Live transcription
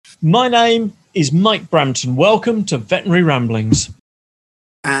My name is Mike Brampton. Welcome to Veterinary Ramblings.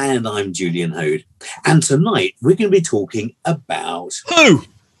 And I'm Julian Hode. And tonight we're going to be talking about... Who?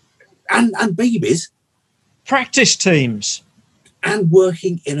 And babies. Practice teams. And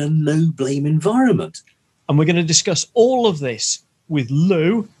working in a no-blame environment. And we're going to discuss all of this with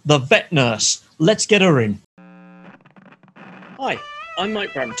Lou, the vet nurse. Let's get her in. Hi, I'm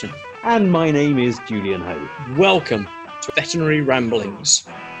Mike Brampton. And my name is Julian Hode. Welcome to Veterinary Ramblings.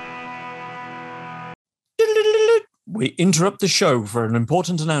 We interrupt the show for an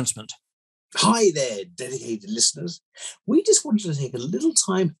important announcement. Hi there, dedicated listeners. We just wanted to take a little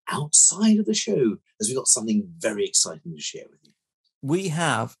time outside of the show as we got something very exciting to share with you. We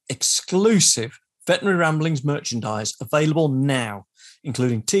have exclusive Veterinary Ramblings merchandise available now,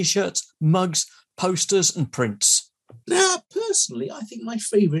 including T-shirts, mugs, posters and prints. Now, personally, I think my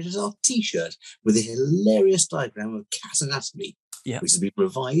favourite is our T-shirt with a hilarious diagram of cat anatomy, which has been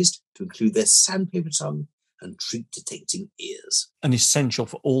revised to include their sandpaper tongue and treat-detecting ears. And essential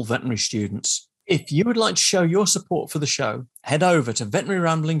for all veterinary students. If you would like to show your support for the show, head over to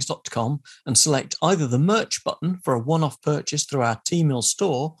veterinaryramblings.com and select either the merch button for a one-off purchase through our T-Mill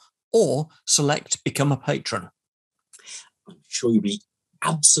store or select Become a Patron. I'm sure you'll be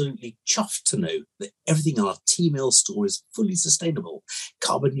absolutely chuffed to know that everything in our T-Mill store is fully sustainable,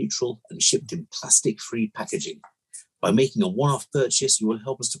 carbon neutral and shipped in plastic-free packaging. By making a one-off purchase, you will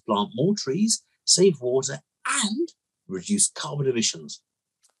help us to plant more trees, save water and reduce carbon emissions.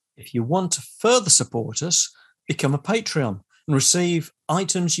 If you want to further support us, become a Patreon and receive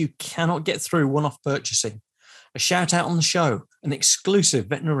items you cannot get through one-off purchasing, a shout out on the show, and exclusive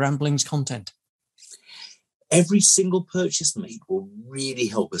Veterinary Ramblings content. Every single purchase made will really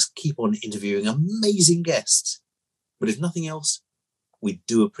help us keep on interviewing amazing guests. But if nothing else, we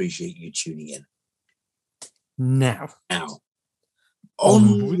do appreciate you tuning in. Now,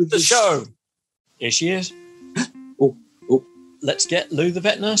 on with the show. Here she is. Oh. Let's get Lou the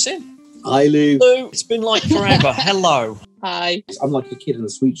vet nurse in. Hi, Lou. Lou, it's been like forever. Hello. Hi. I'm like a kid in a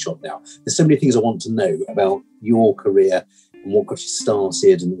sweet shop now. There's so many things I want to know about your career and what got you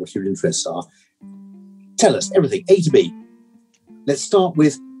started and what your interests are. Tell us everything, A to B. Let's start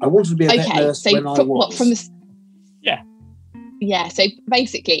with, I wanted to be a vet nurse when I was. Yeah, so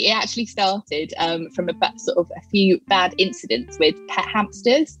basically it actually started from a few bad incidents with pet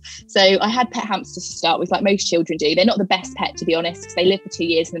hamsters. So I had pet hamsters to start with, like most children do. They're not the best pet, to be honest, because they live for 2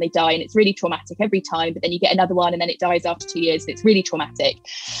 years and then they die, and it's really traumatic every time. But then you get another one and then it dies after 2 years, and it's really traumatic.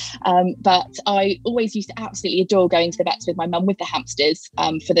 But I always used to absolutely adore going to the vets with my mum with the hamsters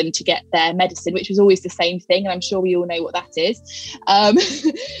for them to get their medicine, which was always the same thing. And I'm sure we all know what that is.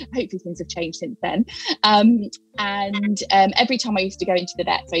 Hopefully things have changed since then. Every time I used to go into the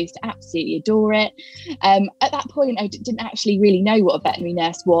vets, I used to absolutely adore it. At that point, I didn't actually really know what a veterinary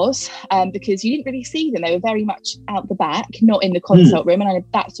nurse was because you didn't really see them. They were very much out the back, not in the consult room. And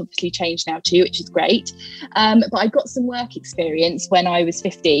that's obviously changed now too, which is great. But I got some work experience when I was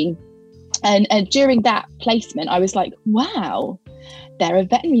 15. And during that placement, I was like, wow, there are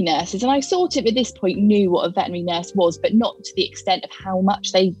veterinary nurses. And I sort of at this point knew what a veterinary nurse was, but not to the extent of how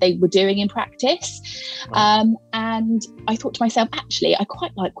much they were doing in practice. Right. And I thought to myself, actually, I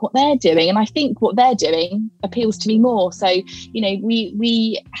quite like what they're doing. And I think what they're doing appeals to me more. So,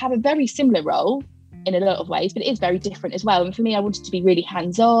 we have a very similar role in a lot of ways, but it is very different as well. And for me, I wanted to be really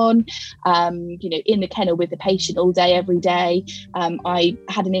hands-on, in the kennel with the patient all day, every day. I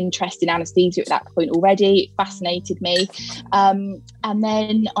had an interest in anaesthesia at that point already. It fascinated me. And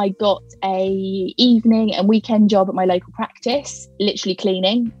then I got a evening and weekend job at my local practice, literally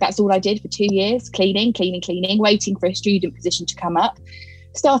cleaning. That's all I did for 2 years, cleaning, waiting for a student position to come up.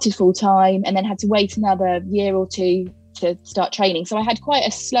 Started full-time and then had to wait another year or two to start training. So I had quite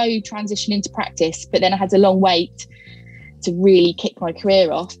a slow transition into practice, but then I had a long wait to really kick my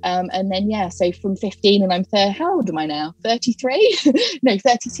career off. And then, so from 15 and how old am I now? 33? No,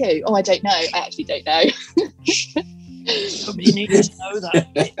 32. Oh, I don't know. I actually don't know. You need to know that.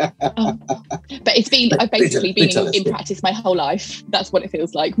 But I've basically been in practice my whole life. That's what it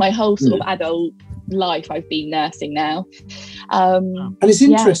feels like. My whole sort of adult life I've been nursing now. And it's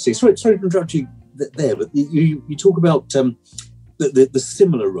interesting. Sorry to interrupt you there, but you talk about the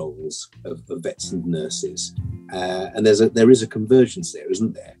similar roles of vets and nurses, and there is a convergence there,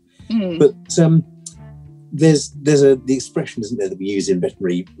 isn't there? But there's the expression, isn't there, that we use in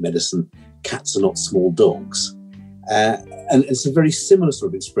veterinary medicine: cats are not small dogs, and it's a very similar sort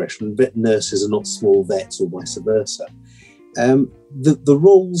of expression. Vet nurses are not small vets, or vice versa. The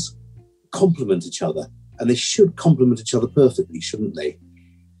roles complement each other, and they should complement each other perfectly, shouldn't they?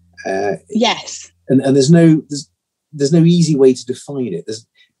 Yes. And there's no easy way to define it.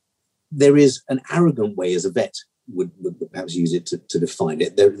 there is an arrogant way, as a vet would perhaps use it to define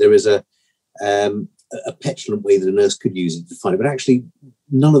it. There is a petulant way that a nurse could use it to define it, but actually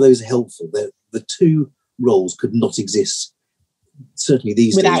none of those are helpful. The two roles could not exist, certainly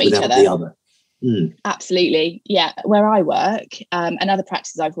these days, without the other. Mm. Absolutely. Yeah. Where I work and other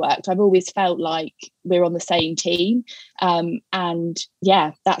practices I've worked, I've always felt like we're on the same team. And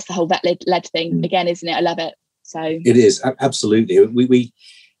yeah, that's the whole vet-led thing again, isn't it? I love it. So it is. Absolutely. We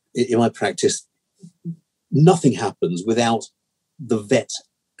in my practice, nothing happens without the vet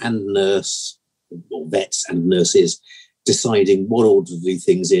and nurse, or vets and nurses, deciding what order to do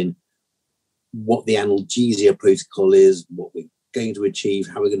things in, what the analgesia protocol is, what we're going to achieve,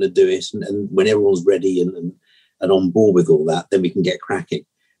 how we're going to do it, and when everyone's ready and on board with all that, then we can get cracking.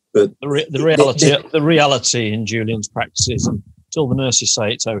 But the reality in Julian's practice is, until the nurses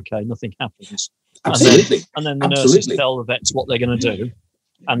say it's okay, nothing happens. Absolutely. And then the nurses tell the vets what they're going to do,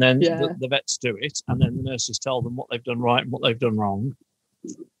 and then the vets do it, and then the nurses tell them what they've done right and what they've done wrong.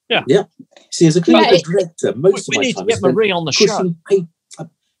 Yeah. See, as a clinical director, most of my time, we need to get Marie on the show.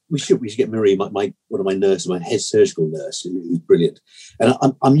 We should get Marie, one of my nurses, my head surgical nurse, who's brilliant. And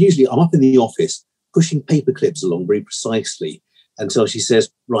I'm up in the office pushing paper clips along very precisely until she says,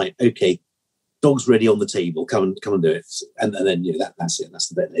 "Right, okay, dog's ready on the table. Come and do it." And then that's it. That's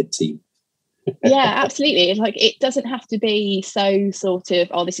the vet-led team. Yeah, absolutely. It's like, it doesn't have to be so sort of,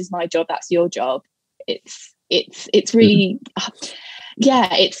 oh, this is my job, that's your job. It's really.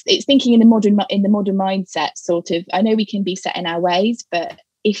 It's thinking in the modern mindset, sort of. I know we can be set in our ways, but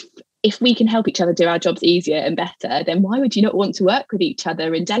if we can help each other do our jobs easier and better, then why would you not want to work with each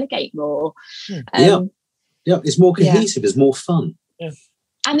other and delegate more? It's more cohesive, it's more fun.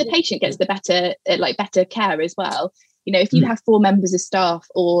 And the patient gets the better care as well. If you have 4 members of staff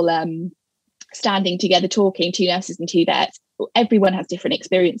all standing together talking, 2 nurses and 2 vets, everyone has different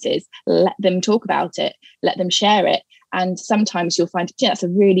experiences. Let them talk about it, let them share it. And sometimes you'll find, that's a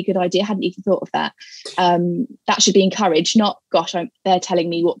really good idea. I hadn't even thought of that. That should be encouraged, not, gosh, they're telling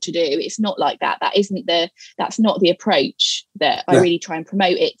me what to do. It's not like that. That's not the approach that I really try and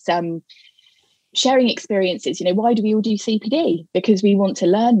promote. It's sharing experiences. Why do we all do CPD? Because we want to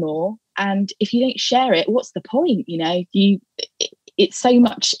learn more. And if you don't share it, what's the point? It's so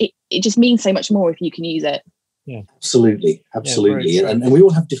much, it just means so much more if you can use it. Yeah, absolutely. And we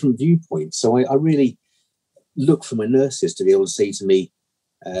all have different viewpoints. So I really look for my nurses to be able to say to me,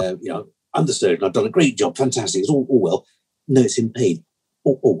 I'm the surgeon, I've done a great job, fantastic, it's all well. No, it's in pain.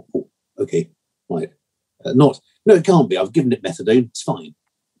 Oh, okay, right. No, it can't be. I've given it methadone, it's fine.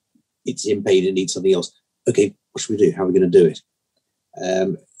 It's in pain, it needs something else. Okay, what should we do? How are we going to do it?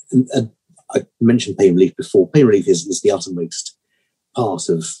 And I mentioned pain relief before. Pain relief is the uttermost part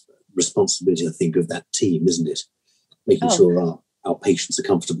of responsibility, I think, of that team, isn't it? Making sure our patients are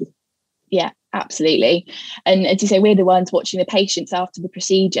comfortable. Yeah, absolutely. And as you say, we're the ones watching the patients after the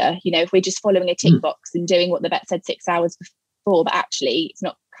procedure. If we're just following a tick box and doing what the vet said 6 hours before, but actually it's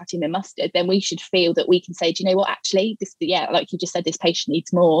not cutting the mustard, then we should feel that we can say, do you know what, actually, this, like you just said, this patient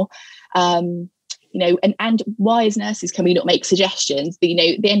needs more. And why as nurses can we not make suggestions? But,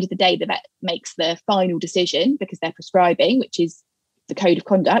 at the end of the day, the vet makes the final decision because they're prescribing, which is the code of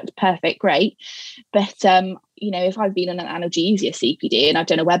conduct. Perfect, great. But if I've been on an analgesia CPD and I've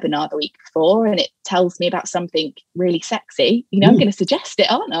done a webinar the week before and it tells me about something really sexy, I'm going to suggest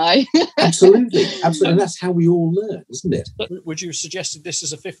it, aren't I? Absolutely. And that's how we all learn, isn't it? Would you have suggested this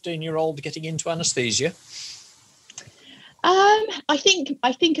as a 15-year-old getting into anaesthesia? I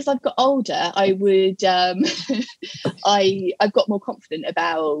think as I've got older, I would I've got more confident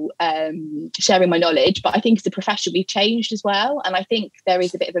about sharing my knowledge, but I think as a profession we've changed as well, and I think there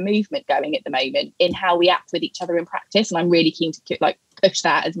is a bit of a movement going at the moment in how we act with each other in practice, and I'm really keen to push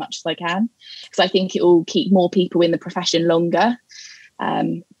that as much as I can, because I think it will keep more people in the profession longer.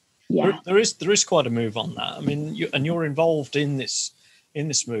 There is quite a move on that. I mean, you're involved in this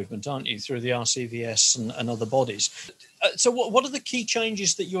movement, aren't you, through the RCVS and other bodies? So what are the key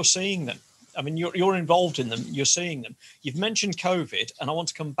changes that you're seeing then? I mean, you're involved in them, you're seeing them. You've mentioned COVID, and I want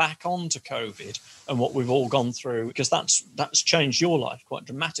to come back on to COVID and what we've all gone through, because that's changed your life quite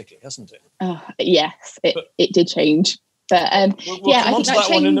dramatically, hasn't it? Oh, yes, it did change. But we'll come on to that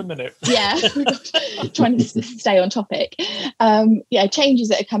one in a minute. Yeah, trying to stay on topic. Changes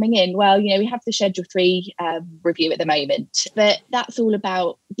that are coming in. Well, we have the Schedule 3 review at the moment, but that's all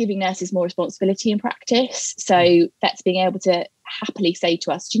about giving nurses more responsibility in practice. So vets being able to happily say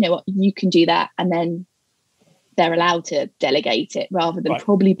to us, do you know what, you can do that, and then they're allowed to delegate it rather than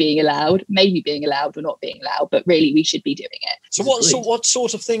probably being allowed, maybe being allowed or not being allowed, but really we should be doing it. So what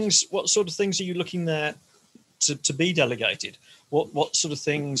sort of things are you looking there to be delegated? What sort of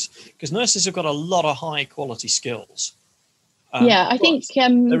things? Because nurses have got a lot of high quality skills. I think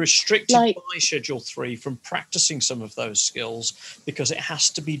they're restricted by Schedule 3 from practicing some of those skills because it has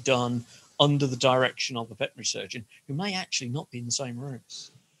to be done under the direction of a veterinary surgeon who may actually not be in the same room.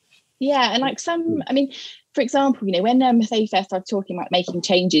 Yeah, and for example, when they first started talking about making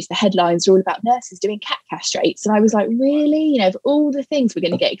changes, the headlines are all about nurses doing cat castrates. And I was like, really? Of all the things we're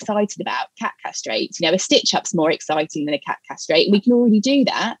going to get excited about, cat castrates, a stitch-up's more exciting than a cat castrate. We can already do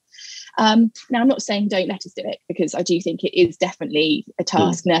that. Now, I'm not saying don't let us do it, because I do think it is definitely a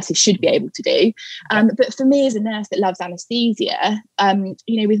task nurses should be able to do. But for me, as a nurse that loves anaesthesia,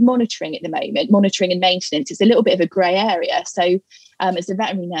 with monitoring at the moment, monitoring and maintenance, it's a little bit of a grey area. So as a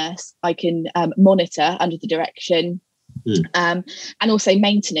veterinary nurse, I can monitor under the direction and also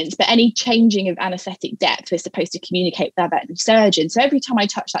maintenance. But any changing of anaesthetic depth, we're supposed to communicate with our veterinary surgeon. So every time I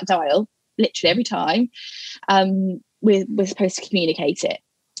touch that dial, literally every time, we're supposed to communicate it.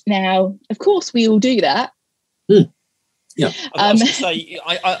 Now, of course, we all do that. Yeah, I was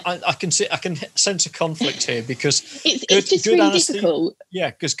going to say, I can sense a conflict here, because it's just really difficult. Yeah,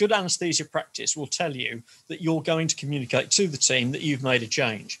 because good anaesthesia practice will tell you that you're going to communicate to the team that you've made a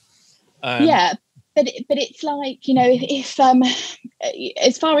change. But it's like, if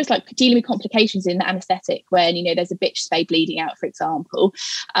as far as like dealing with complications in the anaesthetic, when there's a bitch spay bleeding out, for example,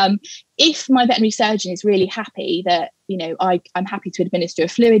 if my veterinary surgeon is really happy that I'm happy to administer a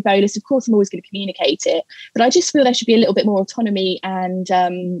fluid bolus, of course I'm always going to communicate it, but I just feel there should be a little bit more autonomy, and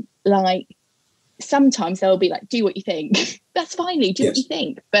sometimes they'll be like, do what you think. That's fine, Lee, do what you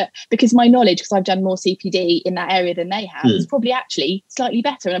think. But because my knowledge, because I've done more CPD in that area than they have, is probably actually slightly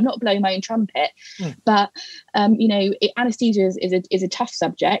better, and I'm not blowing my own trumpet. But anaesthesia is a tough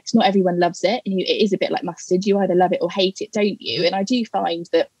subject. Not everyone loves it, and it is a bit like mustard. You either love it or hate it, don't you? And I do find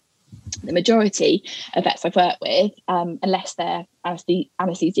that the majority of vets I've worked with, unless they're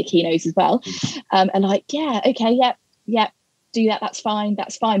anaesthesia keynotes as well, are like, do that, that's fine.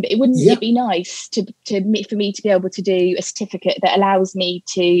 But it wouldn't it be nice for me to be able to do a certificate that allows me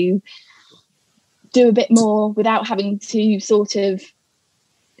to do a bit more without having to sort of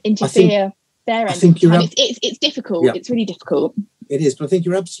interfere there? I think it's difficult. It's really difficult. It is, but I think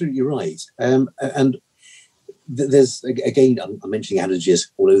you're absolutely right. And there's, again, I'm mentioning adages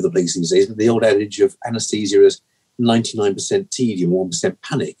all over the place these days, but the old adage of anaesthesia is 99% tedium, 1%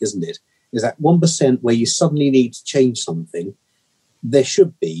 panic, isn't it? Is that 1% where you suddenly need to change something, there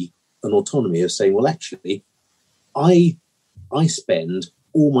should be an autonomy of saying, well, actually, I spend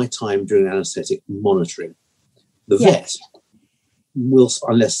all my time during anaesthetic monitoring. The vet will,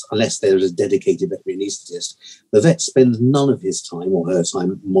 unless there is a dedicated veterinary anaesthetist, the vet spends none of his time or her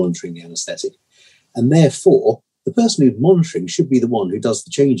time monitoring the anaesthetic. And therefore, the person who's monitoring should be the one who does the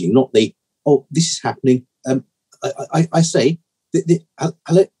changing, not the, this is happening. I say,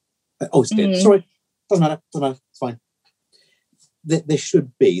 hello. Oh, it's dead. Sorry, doesn't matter. It's fine. There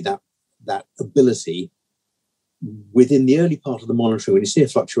should be that ability within the early part of the monitoring. When you see a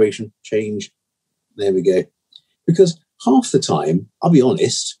fluctuation, change, there we go. Because half the time, I'll be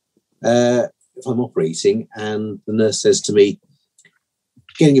honest, if I'm operating and the nurse says to me,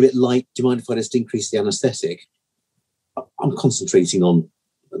 getting a bit light, do you mind if I just increase the anaesthetic? I'm concentrating on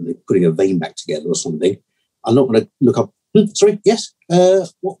putting a vein back together or something. I'm not going to look up. Sorry, yes. What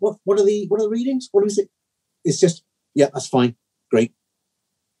are the readings? What is it? It's just, that's fine, great.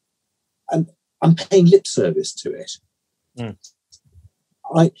 And I'm paying lip service to it.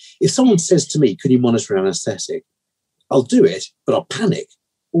 If someone says to me, "Can you monitor an anaesthetic?" I'll do it, but I'll panic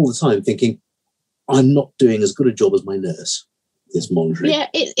all the time, thinking I'm not doing as good a job as my nurse is monitoring. Yeah,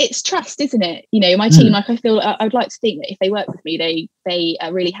 it's trust, isn't it? My team, I feel I would like to think that if they work with me, they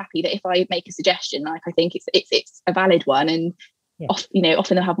are really happy that if I make a suggestion, I think it's a valid one, and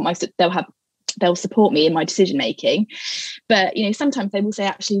often they'll support me in my decision making. But sometimes they will say,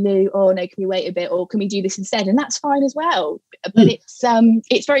 actually, Lou, no, can we wait a bit, or can we do this instead? And that's fine as well. But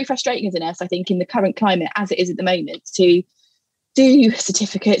it's very frustrating as a nurse, I think, in the current climate as it is at the moment, to do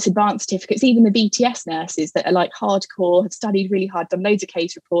certificates, advanced certificates. Even the BTS nurses that are like hardcore, have studied really hard, done loads of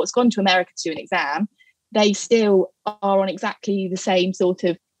case reports, gone to America to do an exam, they still are on exactly the same sort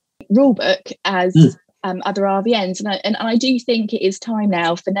of rule book as other RVNs. And I do think it is time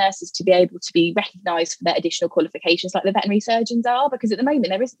now for nurses to be able to be recognised for their additional qualifications like the veterinary surgeons are, because at the moment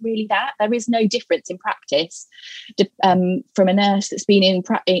there isn't really that. There is no difference in practice from a nurse that's been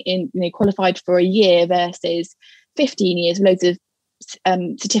qualified for a year versus 15 years, loads of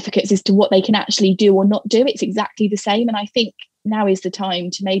certificates as to what they can actually do or not do. It's exactly the same. And I think now is the time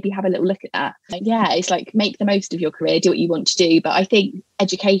to maybe have a little look at that. Yeah, it's like, make the most of your career, do what you want to do. But I think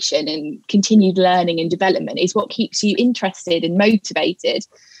education and continued learning and development is what keeps you interested and motivated.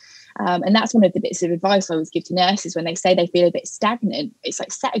 And that's one of the bits of advice I always give to nurses when they say they feel a bit stagnant. It's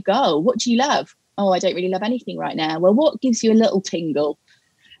like, set a goal. What do you love? Oh, I don't really love anything right now. Well, what gives you a little tingle?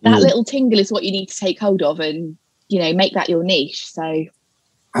 That little tingle is what you need to take hold of and, you know, make that your niche. So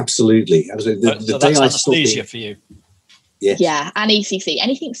absolutely. So that's anesthesia for you. Yes. Yeah, and ECC,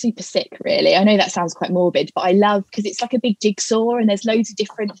 anything super sick, really. I know that sounds quite morbid, but I love, because it's like a big jigsaw and there's loads of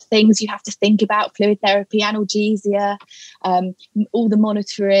different things you have to think about: fluid therapy, analgesia, all the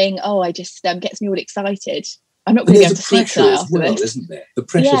monitoring. Oh, I just gets me all excited. I'm not going to be able to sleep tonight after this. Isn't there? The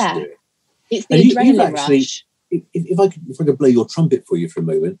pressure to do it. It's the adrenaline rush. If I could blow your trumpet for you for a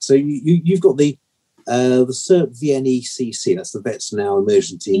moment. So you've got the CERT VNECC, that's the Vets Now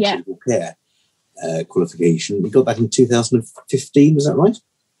Emergency and Critical Care qualification. We got that in 2015, was that right?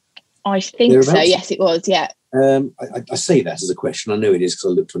 I think thereabouts? So, yes, it was, yeah. I say that as a question. I know it is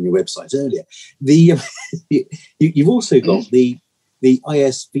because I looked on your website earlier. You've also got the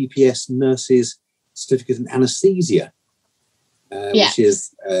ISVPS Nurses Certificate in Anaesthesia, which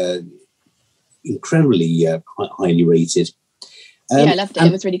is incredibly highly rated. I loved it.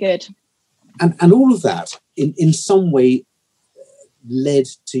 It was really good. And all of that, in some way, led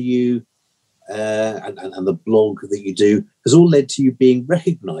to you, and the blog that you do has all led to you being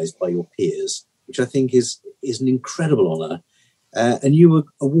recognised by your peers, which I think is an incredible honour. And you were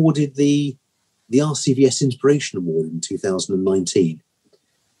awarded the RCVS Inspiration Award in 2019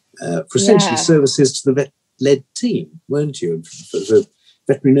 for essentially services to the vet-led team, weren't you? For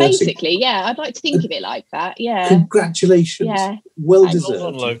veterinary nursing. Basically, yeah. I'd like to think of it like that. Yeah. Congratulations. Yeah. Well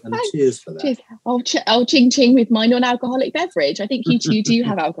deserved. And cheers for that. Cheers. I'll ching with my non-alcoholic beverage. I think you two do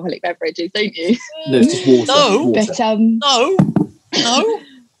have alcoholic beverages, don't you? No, it's just water. No. But, no.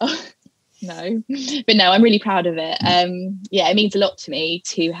 No, but no, I'm really proud of it. It means a lot to me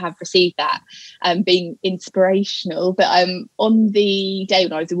to have received that, being inspirational. But on the day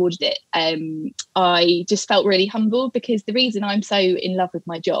when I was awarded it, I just felt really humbled, because the reason I'm so in love with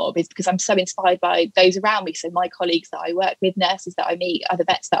my job is because I'm so inspired by those around me. So my colleagues that I work with, nurses that I meet, other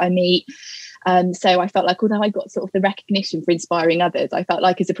vets that I meet. So I felt like, although I got sort of the recognition for inspiring others, I felt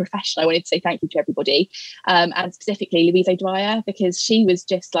like as a professional, I wanted to say thank you to everybody, and specifically Louise O'Dwyer, because she was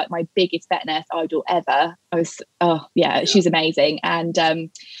just like my biggest vet nurse idol ever. She's amazing. And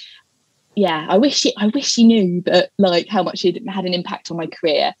I wish she knew that, like, how much she had an impact on my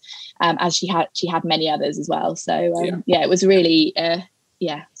career, as she had many others as well. So it was really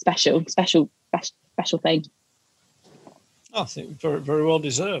special thing. I think very, very well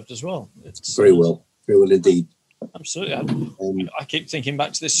deserved as well. It's very well indeed. Absolutely. I keep thinking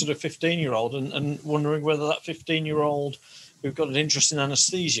back to this sort of 15-year-old and wondering whether that 15-year-old who've got an interest in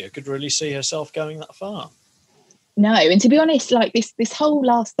anaesthesia could really see herself going that far. No, and to be honest, like this whole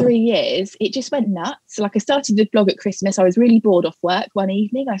last 3 years, it just went nuts. Like, I started the blog at Christmas. I was really bored off work one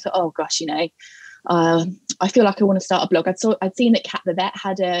evening. I thought, oh gosh, I feel like I want to start a blog. I'd seen that Kat the Vet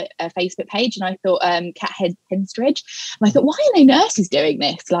had a Facebook page, and I thought Kat Henstridge, and I thought, why are no nurses doing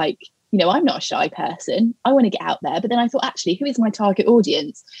this? Like, I'm not a shy person. I want to get out there. But then I thought, actually, who is my target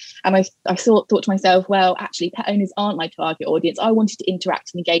audience? And I thought to myself, well, actually, pet owners aren't my target audience. I wanted to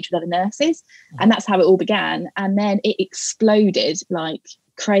interact and engage with other nurses, and that's how it all began. And then it exploded like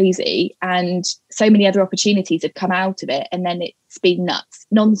crazy, and so many other opportunities had come out of it, and then it's been nuts,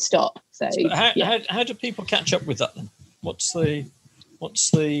 non-stop. So how do people catch up with that then? What's the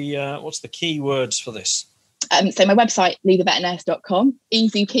key words for this? So my website, leethevetnurse.com,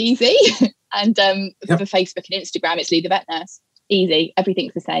 easy peasy. And for Facebook and Instagram, it's Lee the Vet Nurse. Easy,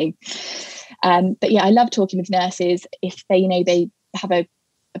 everything's the same. But I love talking with nurses. If they have a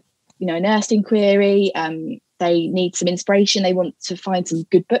nursing query, they need some inspiration, they want to find some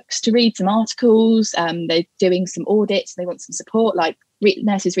good books to read, some articles, they're doing some audits, they want some support, like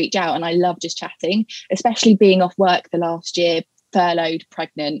nurses reach out, and I love just chatting, especially being off work the last year, furloughed,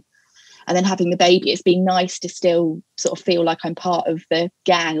 pregnant, and then having the baby. It's been nice to still sort of feel like I'm part of the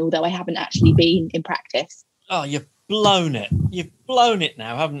gang, although I haven't actually been in practice. Oh, you've blown it. You've blown it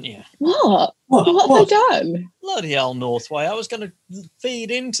now, haven't you? What have I done? Bloody hell, Northway. I was going to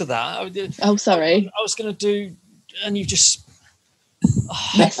feed into that. Oh, sorry. I was going to do, and you just...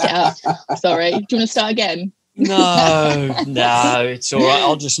 messed it up. Sorry. Do you want to start again? No, it's all right.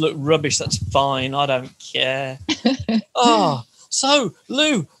 I'll just look rubbish. That's fine. I don't care. So,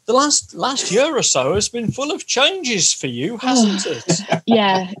 Lou, the last year or so has been full of changes for you, hasn't it?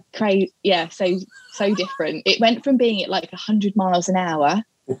 Yeah, crazy. Yeah, so different. It went from being at like 100 miles an hour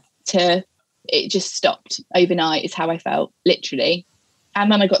to it just stopped overnight is how I felt, literally.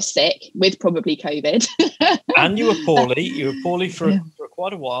 And then I got sick with probably COVID. And you were poorly. You were poorly for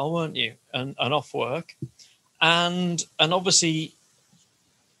quite a while, weren't you? And off work. And obviously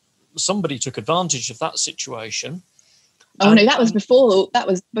somebody took advantage of that situation. Oh, no, it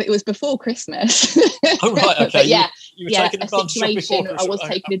was before Christmas. Oh, right, okay. But yeah, you were taking advantage of before Christmas. I was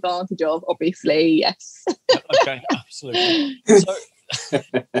taking advantage of, obviously, yes. Okay, absolutely.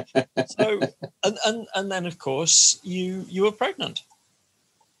 So and then, of course, you were pregnant.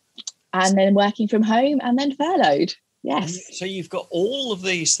 And then working from home and then furloughed. Yes. So you've got all of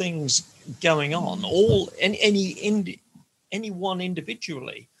these things going on. Any one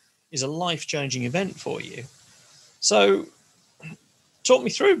individually is a life-changing event for you. So talk me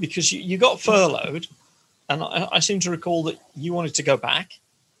through, because you got furloughed, and I seem to recall that you wanted to go back.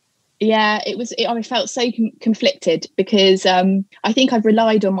 Yeah, I felt so conflicted, because I think I've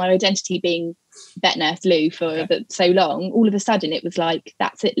relied on my identity being vet nurse Lou for so long. All of a sudden it was like,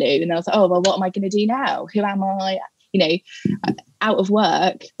 that's it, Lou. And I was like, oh, well, what am I going to do now? Who am I? Out of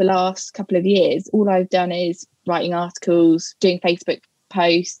work the last couple of years, all I've done is writing articles, doing Facebook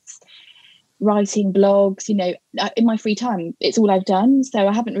posts, writing blogs, in my free time. It's all I've done. So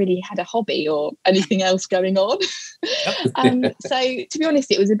I haven't really had a hobby or anything else going on. So to be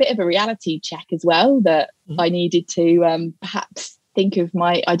honest, it was a bit of a reality check as well, that I needed to perhaps think of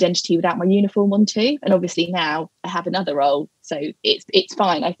my identity without my uniform on too. And obviously now I have another role, so it's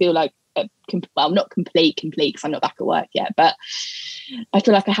fine. I feel like not complete because I'm not back at work yet, but I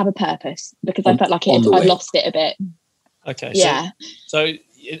feel like I have a purpose, because I felt like I've lost it a bit. Okay. Yeah. So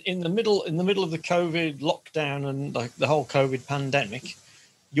in the middle of the COVID lockdown and like the whole COVID pandemic,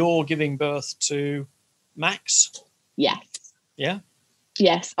 you're giving birth to Max? Yes. Yeah.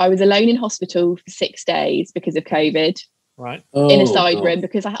 Yes. I was alone in hospital for 6 days because of COVID. Right. In a side room,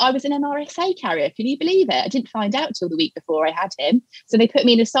 because I was an MRSA carrier. Can you believe it? I didn't find out till the week before I had him. So they put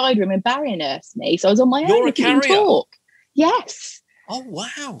me in a side room and barrier nursed me. So I was on my own. You're a carrier? Talk. Yes. Oh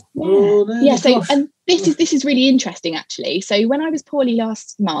wow. Yeah. Oh, no, yeah. So and this is really interesting, actually. So when I was poorly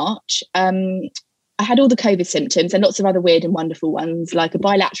last March, I had all the COVID symptoms and lots of other weird and wonderful ones, like a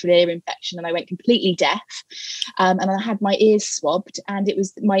bilateral ear infection, and I went completely deaf. And I had my ears swabbed, and it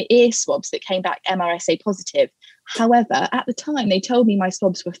was my ear swabs that came back MRSA positive. However, at the time, they told me my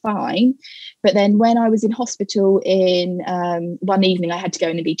swabs were fine. But then when I was in hospital in one evening, I had to go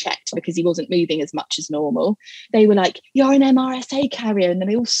in and be checked because he wasn't moving as much as normal. They were like, you're an MRSA carrier. And then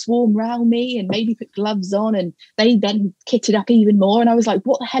they all swarmed around me and made me put gloves on. And they then kitted up even more. And I was like,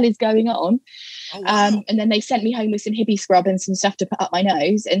 what the hell is going on? Oh, wow. And then they sent me home with some hippie scrub and some stuff to put up my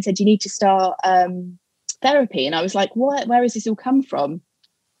nose and said, you need to start therapy. And I was like, what? Where has this all come from?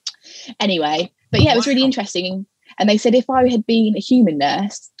 Anyway, but yeah, it was really interesting. And they said if I had been a human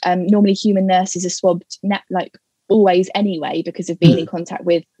nurse, normally human nurses are swabbed like always anyway, because of being in contact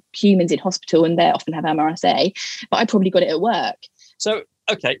with humans in hospital, and they often have MRSA, but I probably got it at work. So,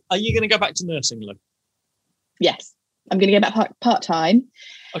 okay, are you going to go back to nursing, Lou? Yes, I'm going to go back part-time.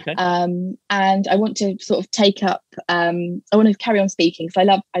 Okay. And I want to sort of take up, I want to carry on speaking,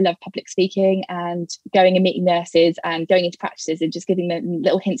 because I love public speaking and going and meeting nurses and going into practices and just giving them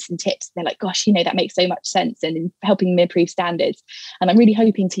little hints and tips. They're like, gosh, that makes so much sense, and helping them improve standards. And I'm really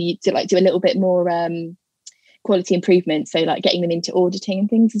hoping to like do a little bit more quality improvement. So like getting them into auditing and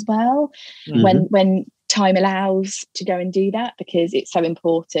things as well, when time allows to go and do that, because it's so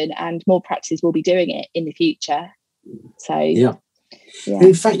important, and more practices will be doing it in the future. So yeah.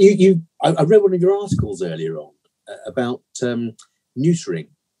 In fact, I read one of your articles earlier on about neutering.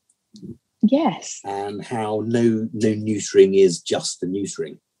 Yes. And how no neutering is just the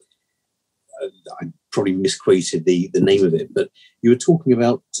neutering. I probably misquoted the name of it, but you were talking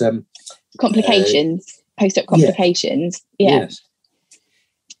about complications, post-op complications. Yeah. Yes.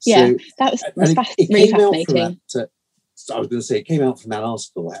 Yeah, so, that was really fascinating. So I was going to say, it came out from that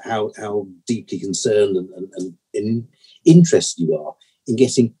article how deeply concerned and interested you are in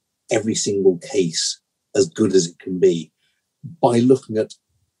getting every single case as good as it can be by looking at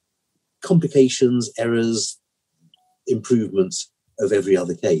complications, errors, improvements of every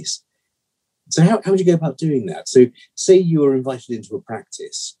other case. So how would you go about doing that? So say you were invited into a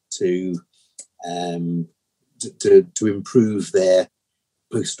practice to improve their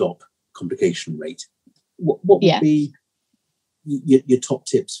post-op complication rate. What would be your top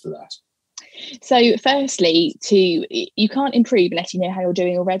tips for that? So firstly, you can't improve unless you know how you're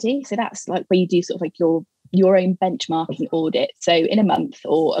doing already. So that's like where you do sort of like your your own benchmarking audit. So in a month,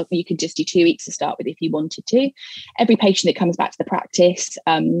 or you could just do 2 weeks to start with if you wanted to. Every patient that comes back to the practice,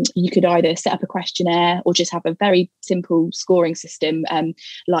 you could either set up a questionnaire or just have a very simple scoring system,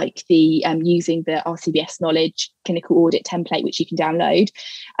 like the using the RCBS Knowledge clinical audit template, which you can download,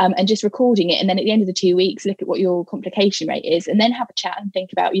 and just recording it. And then at the end of the 2 weeks, look at what your complication rate is, and then have a chat and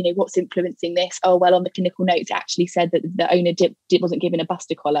think about, what's influencing this. Oh, well, on the clinical notes, it actually said that the owner wasn't given a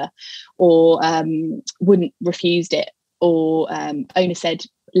buster collar, or refused it, or owner said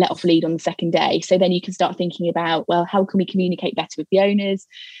let off lead on the second day. So then you can start thinking about, well, how can we communicate better with the owners?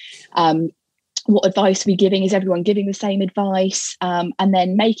 What advice are we giving? Is everyone giving the same advice? And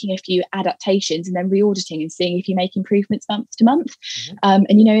then making a few adaptations, and then re-auditing and seeing if you make improvements month to month. And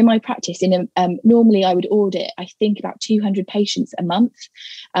in my practice, normally I would audit, I think, about 200 patients a month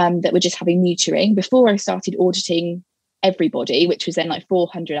that were just having neutering before I started auditing everybody, which was then like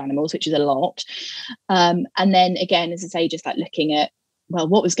 400 animals, which is a lot. And then again, as I say, just like looking at, well,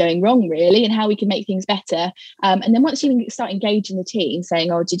 what was going wrong really, and how we can make things better. And then once you start engaging the team,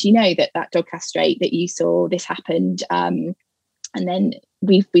 saying, oh, did you know that dog castrate that you saw, this happened? And then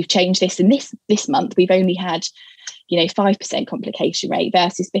we've changed this, and this month we've only had 5% complication rate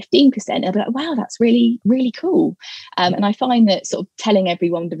versus 15%. I'll be like, wow, that's really, really cool. And I find that sort of telling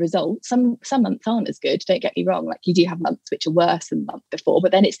everyone the results, some months aren't as good, don't get me wrong, like you do have months which are worse than the month before,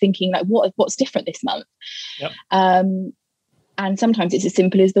 but then it's thinking like, what's different this month? Yep. And sometimes it's as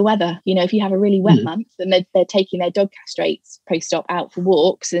simple as the weather. If you have a really wet month and they're taking their dog castrates post-op out for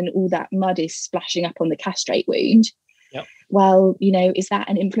walks, and all that mud is splashing up on the castrate wound. Yep. Well, is that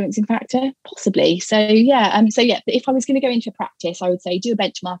an influencing factor? Possibly. So if I was going to go into a practice, I would say do a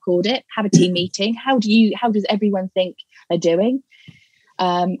benchmark audit, have a team meeting. How does everyone think they're doing?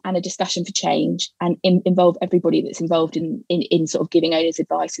 And a discussion for change, and involve everybody that's involved in sort of giving owners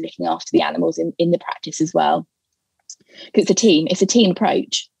advice and looking after the animals in the practice as well. Because it's a team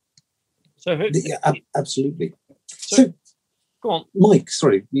approach. So absolutely. So go on, Mike.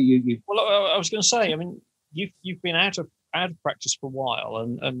 Sorry, you. Well, I was going to say, I mean, you've been out of practice for a while,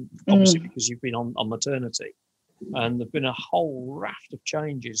 and obviously because you've been on maternity, and there've been a whole raft of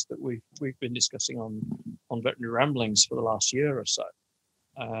changes that we've been discussing on Veterinary Ramblings for the last year or so,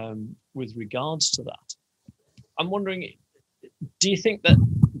 with regards to that. I'm wondering, do you think that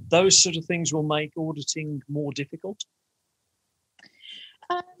those sort of things will make auditing more difficult?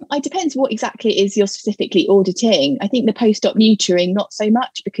 It depends what exactly it is you're specifically auditing. I think the post-op neutering, not so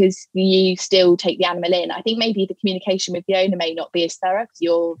much, because you still take the animal in. I think maybe the communication with the owner may not be as thorough, because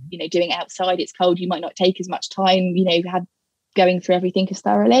you're, doing it outside, it's cold, you might not take as much time, going through everything as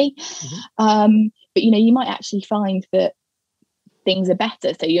thoroughly. But, you might actually find that things are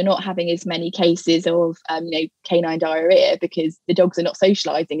better. So you're not having as many cases of, canine diarrhea because the dogs are not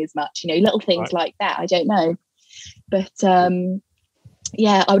socializing as much, little things like that. I don't know. But,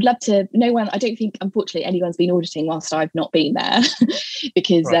 I would love to. No one, I don't think, unfortunately, anyone's been auditing whilst I've not been there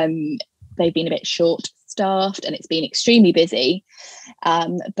because they've been a bit short-staffed and it's been extremely busy.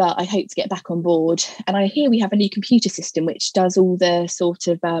 But I hope to get back on board. And I hear we have a new computer system which does all the sort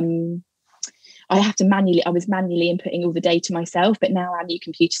of. I was manually inputting all the data myself, but now our new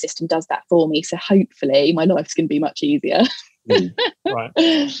computer system does that for me. So hopefully, my life's going to be much easier. Right.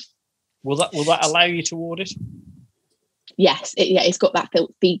 Will that allow you to audit? Yes, it's got that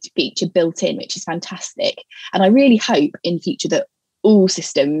feature built in, which is fantastic. And I really hope in future that all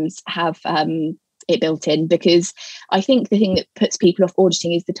systems have it built in, because I think the thing that puts people off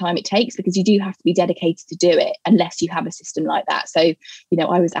auditing is the time it takes, because you do have to be dedicated to do it unless you have a system like that. So,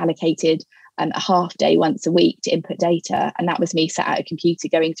 I was allocated a half day once a week to input data, and that was me sat at a computer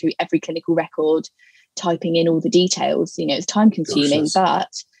going through every clinical record, typing in all the details. It's time consuming,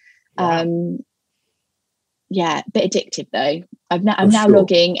 but a bit addictive though. I'm now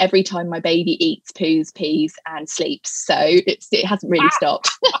logging every time my baby eats, poos, pees and sleeps, so it hasn't really stopped.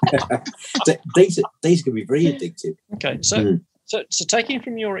 Data can be very addictive. Okay, so taking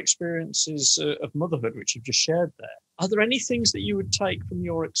from your experiences of motherhood, which you've just shared there, are there any things that you would take from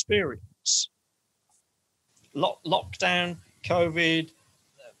your experience? Lockdown, COVID,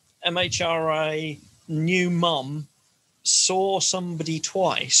 MHRA, new mum, saw somebody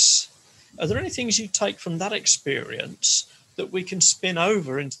twice. Are there any things you take from that experience that we can spin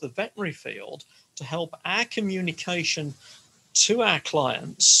over into the veterinary field to help our communication to our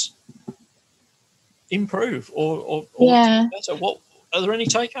clients improve or better? What are there any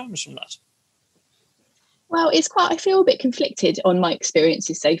take homes from that? Well, I feel a bit conflicted on my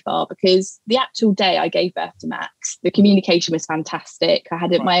experiences so far, because the actual day I gave birth to Max, the communication was fantastic. I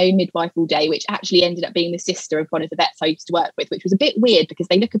had my own midwife all day, which actually ended up being the sister of one of the vets I used to work with, which was a bit weird because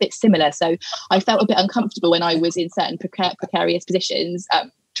they look a bit similar. So I felt a bit uncomfortable when I was in certain precarious positions,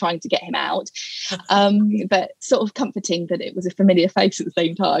 trying to get him out, but sort of comforting that it was a familiar face at the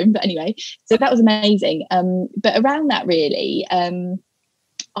same time. But anyway, so that was amazing. But around that, really,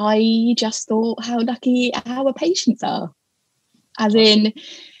 I just thought how lucky our patients are. As in,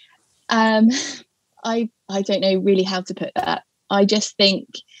 I don't know really how to put that. I just think,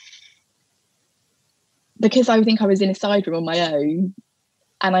 because I think I was in a side room on my own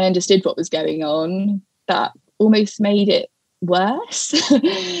and I understood what was going on, that almost made it worse.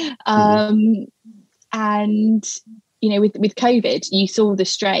 And, you know, with COVID, you saw the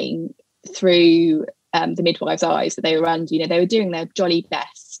strain through the midwives' eyes that they were under. You know, they were doing their jolly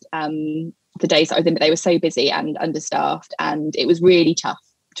best the days that I was in, but they were so busy and understaffed, and it was really tough,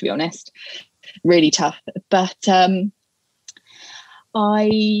 to be honest, really tough. But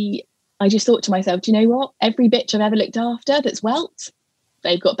I just thought to myself, do you know what? Every bitch I've ever looked after that's whelped,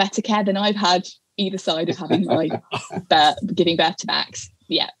 they've got better care than I've had either side of having my giving birth to Max.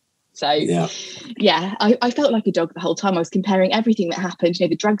 Yeah. So I felt like a dog the whole time. I was comparing everything that happened, you know,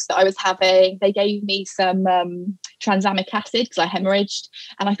 the drugs that I was having. They gave me some tranexamic acid because I hemorrhaged,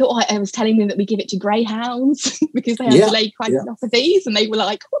 and I thought I was telling them that we give it to greyhounds because they have delayed coagulopathies, and they were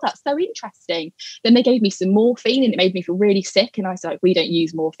like, oh, that's so interesting. Then they gave me some morphine and it made me feel really sick, and I was like, we don't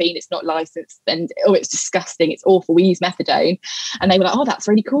use morphine, it's not licensed, and it's disgusting, it's awful, we use methadone. And they were like, oh, that's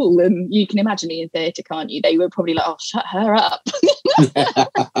really cool. And you can imagine me in theatre, can't you? They were probably like, oh, shut her up.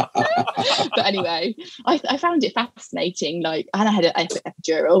 But anyway, I found it fascinating. Like, and I had an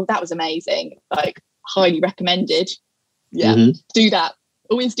epidural. That was amazing. Like, highly recommended. Yeah, do that.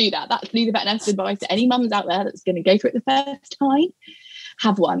 Always do that. That's the vet nurse advice to any mums out there that's going to go through it the first time.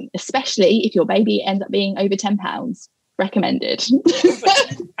 Have one, especially if your baby ends up being over 10 pounds. Recommended. Over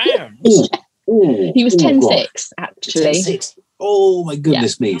 10 pounds? He was 10.6 actually. 10.6. Oh my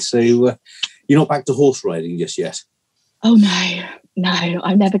goodness me. So you're not back to horse riding just yet? Oh no,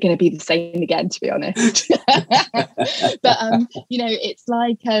 I'm never going to be the same again, to be honest. But you know, it's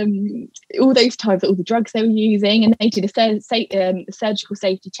like all those times, all the drugs they were using, and they did a surgical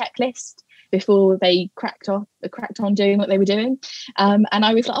safety checklist before they cracked on doing what they were doing, and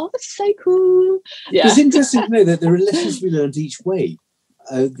I was like, oh, that's so cool. Yeah, it's interesting to know that there are lessons to be learned each way.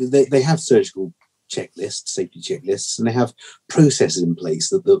 They have surgical checklists, safety checklists, and they have processes in place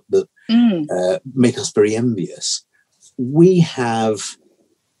that make us very envious. We have,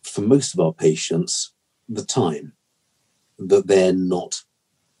 for most of our patients, the time that they're not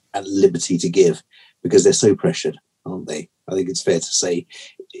at liberty to give because they're so pressured, aren't they? I think it's fair to say,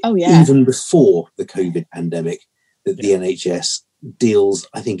 even before the COVID pandemic, that the NHS deals,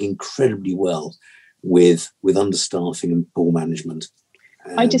 I think, incredibly well with understaffing and poor management.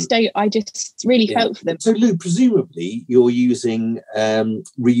 I just really felt for them. So, Lou, presumably you're using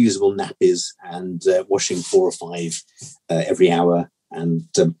reusable nappies and washing 4 or 5 every hour, and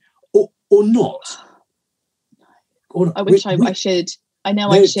or not. I wish I should. I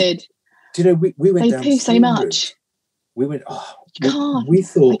know I should. Do you know we went down? They poo so much. We went. Oh, you can't. We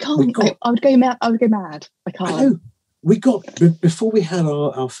thought I can't. I would go mad. I would go mad. I can't. I know. We got before we had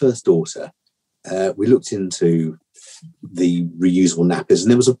our first daughter. We looked into the reusable nappies,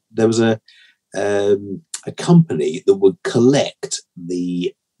 and there was a company that would collect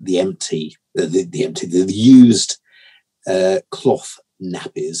the used cloth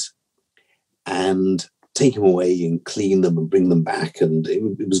nappies and take them away and clean them and bring them back, and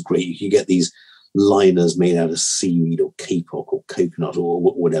it was great. You could get these liners made out of seaweed or kapok or coconut or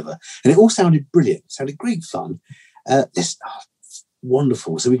whatever, and it all sounded brilliant. It sounded great fun.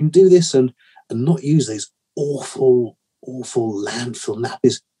 Wonderful. So we can do this and not use those awful landfill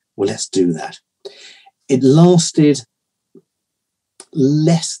nappies. Well, let's do that. It lasted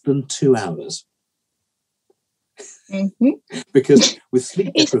less than 2 hours. Because with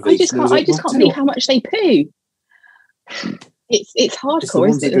sleep deprivation, I just can't believe how much they poo. It's hardcore,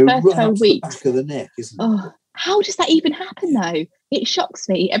 isn't it? The first 12 weeks. The back of the neck, isn't it? Oh, how does that even happen though? It shocks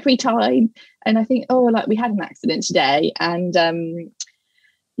me every time, and I think, like we had an accident today, and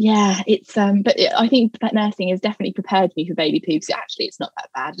it's but I think that nursing has definitely prepared me for baby poo, because actually it's not that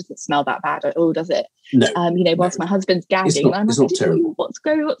bad. It doesn't smell that bad at all, does it? No. Whilst my husband's gagging, and I'm like, not terrible. What's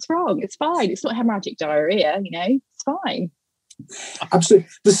wrong? It's fine. It's not hemorrhagic diarrhea, it's fine. Absolutely.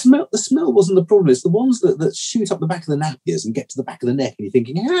 The smell wasn't the problem. It's the ones that shoot up the back of the nappies and get to the back of the neck, and you're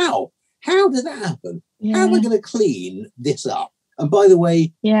thinking, how did that happen? How am I going to clean this up? And by the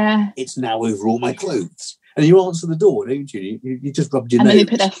way, it's now over all my clothes. and you answer the door, don't you? You just rubbed your nose. And then they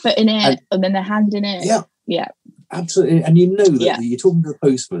put their foot in it, and then their hand in it. Yeah. Absolutely. And you know that you're talking to the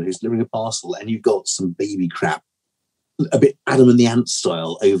postman who's delivering a parcel, and you've got some baby crap, a bit Adam and the Ant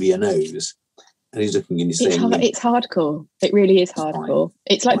style, over your nose. And he's looking and he's saying... It's hardcore. It really is hardcore.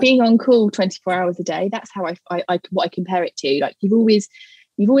 It's like being on call 24 hours a day. That's how I compare it to. Like, you've always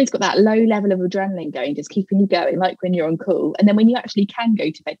got that low level of adrenaline going, just keeping you going, like when you're on call. And then when you actually can go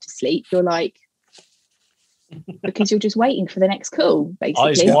to bed to sleep, you're like... because you're just waiting for the next call, basically.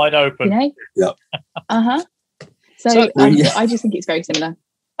 Eyes wide open. You know? Yeah. Uh-huh. So I just think it's very similar.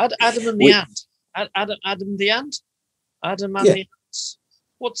 Adam and the Ant. Adam the Ant? Adam and the Ants.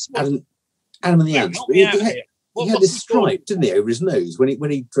 What's... Adam and the Ants. He had this stripe, didn't he, over his nose when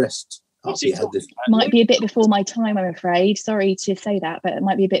he dressed up. He had this. Might be a bit before my time, I'm afraid. Sorry to say that, but it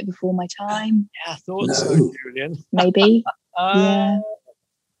might be a bit before my time. Yeah, I thought so, Julian. Maybe. Yeah.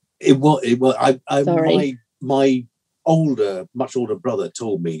 It was. Sorry. My much older brother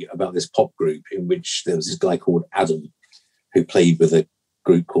told me about this pop group in which there was this guy called Adam who played with a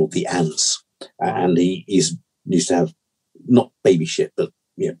group called the Ants, and he used to have not baby shit, but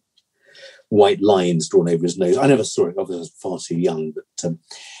white lines drawn over his nose. I never saw it. I was far too young. But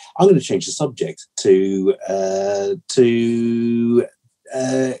I'm going to change the subject to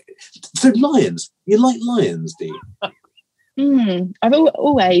lions. You like lions, do you? I've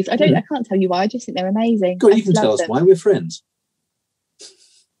always. I can't tell you why. I just think they're amazing. God, you can tell us why. We're friends.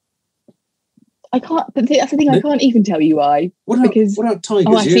 I can't. But that's the thing. I can't even tell you why. What about tigers?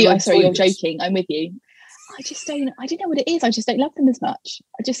 Oh, I see. Sorry, you're joking. I'm with you. I don't know what it is. I just don't love them as much.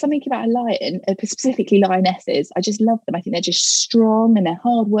 I just something about a lion, specifically lionesses. I just love them. I think they're just strong and they're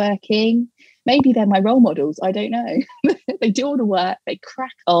hardworking. Maybe they're my role models. I don't know. They do all the work. They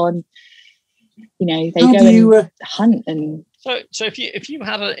crack on. They go and hunt and. So if you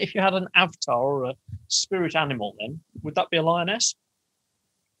had an avatar or a spirit animal, then would that be a lioness?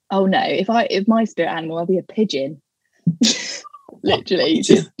 Oh no! If my spirit animal, I'd be a pigeon. Literally.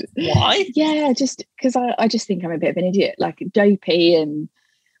 Why? Yeah, just because I just think I'm a bit of an idiot, like dopey, and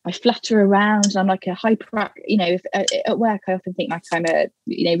I flutter around and I'm like a hyper, if, at work I often think like I'm a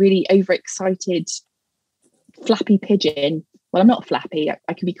really overexcited flappy pigeon. Well, I'm not flappy.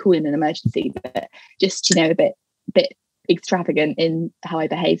 I can be cool in an emergency, but just a bit extravagant in how I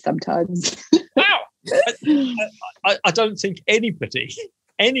behave sometimes. Wow. I don't think anybody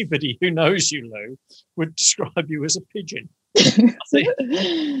who knows you, Lou, would describe you as a pigeon. I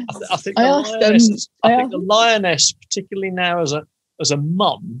think the lioness, particularly now as a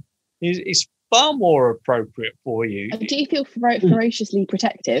mum, is far more appropriate for you. Do you feel ferociously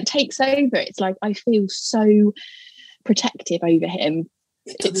protective? It takes over. It's like I feel so protective over him.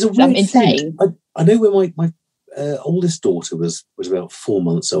 It's insane. I know when my oldest daughter was about 4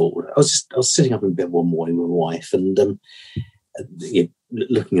 months old. I was sitting up in bed one morning with my wife and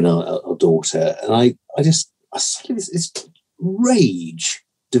looking at our daughter, and I suddenly this rage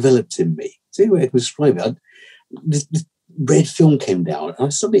developed in me. See the way I can describe it. This red film came down, and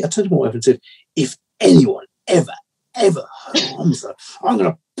I turned to my wife and said, "If anyone ever harms her, I'm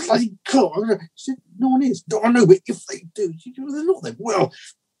going to bloody kill her." She said, "No one is." "I know, but if they do, they're not then." "Well,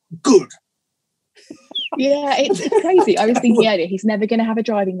 good." Yeah, it's crazy. I was thinking earlier, he's never going to have a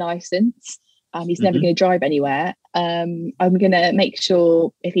driving license. He's never going to drive anywhere. I'm going to make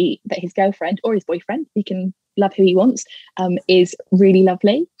sure that his girlfriend or his boyfriend, he can love who he wants, is really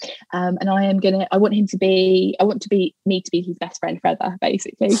lovely. And I want me to be his best friend forever,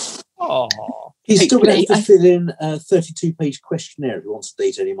 basically. Oh, he's still going to have to fill in a 32-page questionnaire if he wants to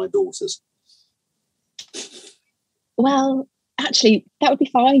date any of my daughters. Well, actually, that would be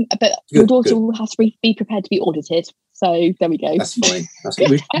fine. But your daughter will have to be prepared to be audited. So there we go. That's fine.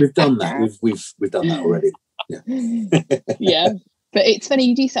 We've done that. We've done that already. Yeah. Yeah. But it's funny,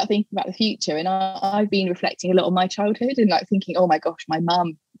 you do start thinking about the future, and I've been reflecting a lot on my childhood and like thinking, oh my gosh, my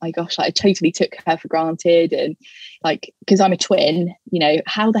mum, like I totally took her for granted, and like because I'm a twin,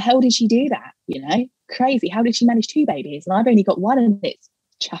 how the hell did she do that? Crazy. How did she manage 2 babies? And I've only got one, and it's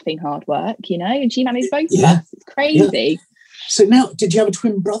chuffing hard work, and she managed both of us. It's crazy. Yeah. So now, did you have a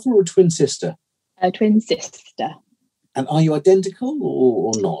twin brother or a twin sister? A twin sister. And are you identical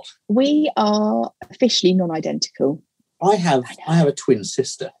or not? We are officially non-identical. I have a twin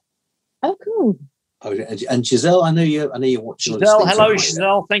sister. Oh, cool. Oh, and Giselle, I know you're watching. Giselle, hello,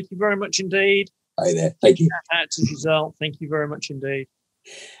 Giselle. Thank you very much indeed. Hi there. Thank you. Shout out to Giselle. Thank you very much indeed.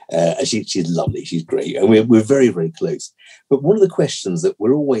 She's lovely. She's great, and we're very, very close. But one of the questions that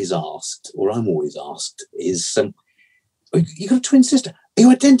we're always asked, or I'm always asked, is, "You got a twin sister? Are you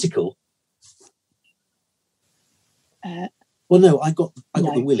identical?" Well, no, I got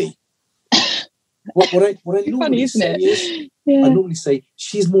the Willie. What I normally funny, isn't say it? is, Yeah. I normally say,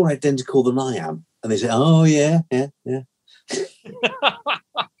 she's more identical than I am. And they say, oh, yeah. Do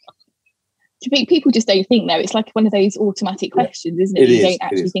you think people just don't think, though? It's like one of those automatic questions, isn't it? You don't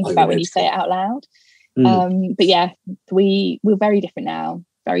actually think about when you say it out loud. But yeah, we're very different now.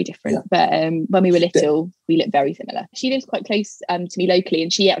 Very different. But when we were little, we looked very similar. She lives quite close to me locally,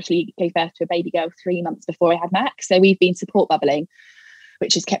 and she actually gave birth to a baby girl 3 months before I had Max. So we've been support bubbling,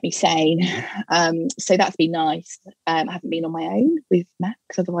 which has kept me sane. So that's been nice. I haven't been on my own with Max,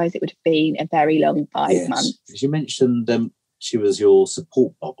 otherwise it would have been a very long 5 months. As you mentioned, she was your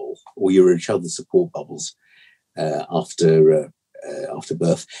support bubble, or you were each other's support bubbles after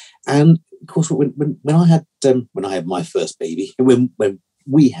birth. And of course, when I had my first baby, when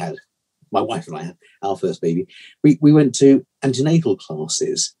we had, my wife and I had our first baby, we went to antenatal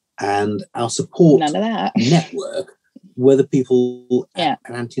classes, and our support network were the people at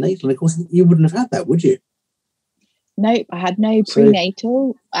antenatal. And of course, you wouldn't have had that, would you? Nope, I had no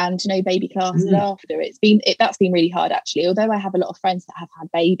prenatal and no baby classes after. That's been really hard, actually. Although I have a lot of friends that have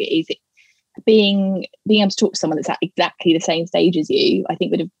had babies, being able to talk to someone that's at exactly the same stage as you, I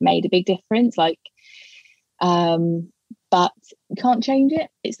think would have made a big difference. But you can't change it.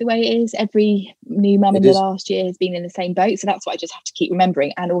 It's the way it is. Every new mum in the last year has been in the same boat. So that's what I just have to keep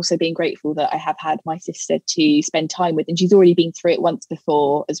remembering, and also being grateful that I have had my sister to spend time with, and she's already been through it once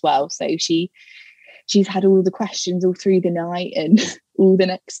before as well. So she's had all the questions all through the night and all the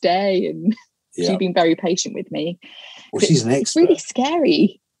next day, and she's been very patient with me. Well, she's an expert. It's really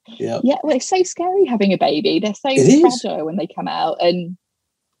scary. Yeah, well, it's so scary having a baby. They're so fragile when they come out, and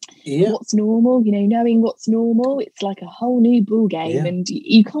what's normal, knowing what's normal, it's like a whole new ball game. And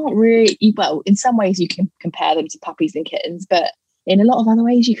you can't really, well, in some ways you can compare them to puppies and kittens, but in a lot of other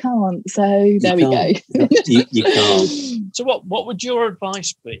ways you can't. So there we go. You can't. So what would your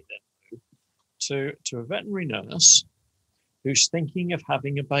advice be then to a veterinary nurse who's thinking of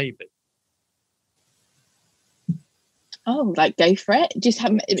having a baby? Oh, go for it. Just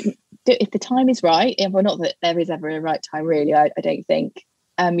have, if the time is right, well, not that there is ever a right time, really. I don't think.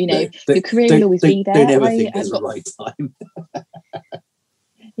 Your career will always be there. Don't ever think there's a right time.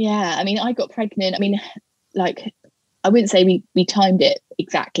 Yeah, I mean, I got pregnant. I mean, I wouldn't say we timed it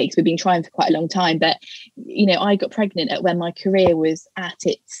exactly, because we've been trying for quite a long time. But I got pregnant at when my career was at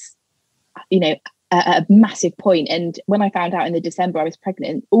its, a massive point. And when I found out in the December I was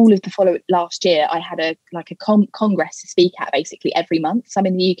pregnant, all of the last year I had a congress to speak at basically every month. Some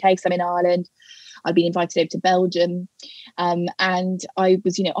in the UK, some in Ireland. I'd been invited over to Belgium, and I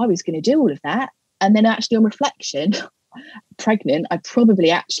was going to do all of that. And then actually on reflection, pregnant, I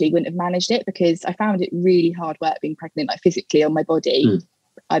probably actually wouldn't have managed it, because I found it really hard work being pregnant, physically on my body.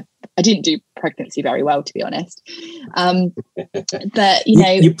 I didn't do pregnancy very well, to be honest. But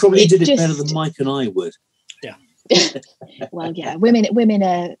you probably did it better than Mike and I would. Yeah. Well, yeah, women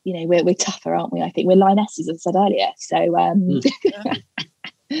are, we're tougher, aren't we? I think we're lionesses, as I said earlier. So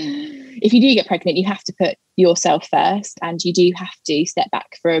if you do get pregnant, you have to put yourself first, and you do have to step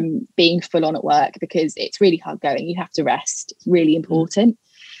back from being full on at work, because it's really hard going. You have to rest. It's really important.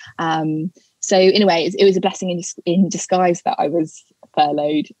 So in a way, it was a blessing in disguise that I was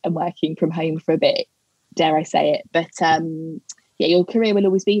furloughed and working from home for a bit, dare I say it. But your career will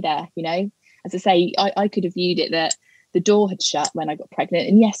always be there. As I say, I could have viewed it that the door had shut when I got pregnant.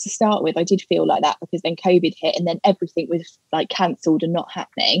 And yes, to start with, I did feel like that, because then COVID hit and then everything was cancelled and not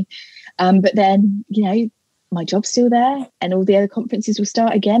happening. But then, my job's still there, and all the other conferences will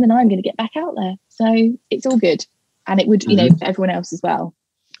start again, and I'm going to get back out there. So it's all good. And it would, for everyone else as well.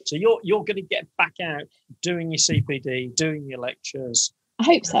 So you're going to get back out doing your CPD, doing your lectures. I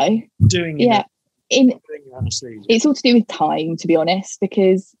hope so. Doing your anesthesia. It's all to do with time, to be honest,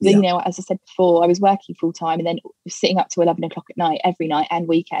 because as I said before, I was working full time and then sitting up to 11 o'clock at night every night and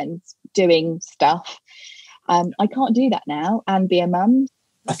weekends doing stuff. I can't do that now and be a mum.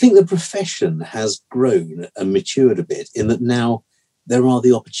 I think the profession has grown and matured a bit, in that now there are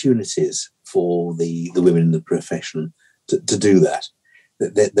the opportunities for the women in the profession to do that.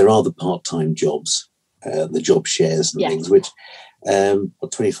 There are the part-time jobs, the job shares and things, which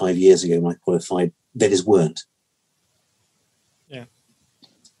 25 years ago when I qualified, vetters weren't. Yeah.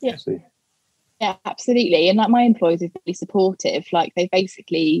 Yeah, absolutely. And my employers are really supportive. They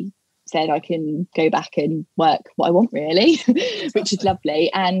basically said I can go back and work what I want, really, which is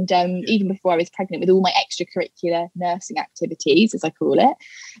lovely. And even before I was pregnant, with all my extracurricular nursing activities, as I call it,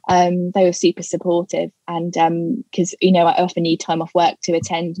 they were super supportive. And because I often need time off work to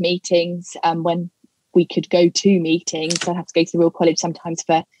attend meetings when we could go to meetings. So I'd have to go to the Royal College sometimes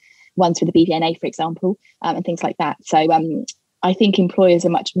for ones for the BVNA, for example, and things like that. So I think employers are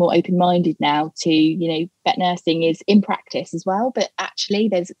much more open-minded now to, vet nursing is in practice as well, but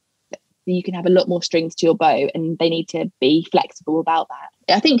actually you can have a lot more strings to your bow, and they need to be flexible about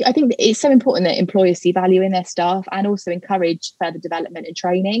that. I think it's so important that employers see value in their staff and also encourage further development and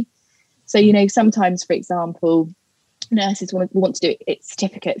training. So, sometimes, for example, nurses want to do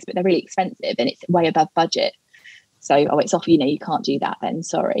certificates, but they're really expensive and it's way above budget. So, it's off, you can't do that then,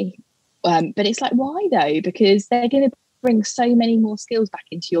 sorry. But it's like, why though? Because they're going to bring so many more skills back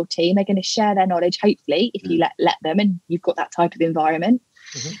into your team. They're going to share their knowledge, hopefully, if you let them, and you've got that type of environment.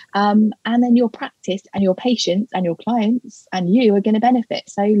 And then your practice and your patients and your clients and you are going to benefit.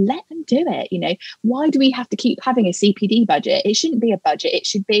 So let them do it. Why do we have to keep having a CPD budget? It shouldn't be a budget. It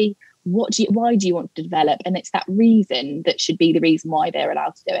should be, why do you want to develop? And it's that reason that should be the reason why they're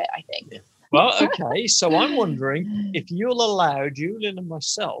allowed to do it, I think. Yeah. Well, okay. So I'm wondering if you'll allow Julian and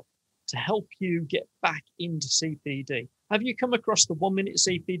myself to help you get back into CPD. Have you come across the 1 minute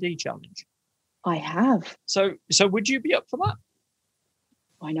CPD challenge? I have. So would you be up for that?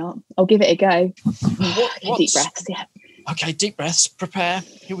 Why not? I'll give it a go. Deep breaths, yeah. Okay, deep breaths. Prepare.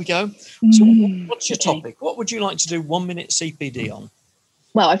 Here we go. So what's your topic? What would you like to do 1 minute CPD on?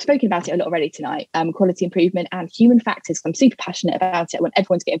 Well, I've spoken about it a lot already tonight. Quality improvement and human factors. I'm super passionate about it. I want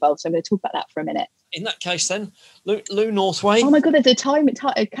everyone to get involved. So I'm going to talk about that for a minute. In that case, then, Lou Northway. Oh my God, there's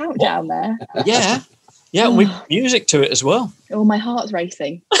a countdown there. Yeah, with music to it as well. Oh, my heart's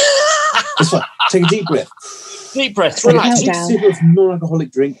racing. That's fine. Take a deep breath. Deep breath. Relax. Sip of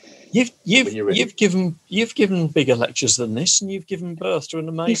non-alcoholic drink. You've given bigger lectures than this, and you've given birth to an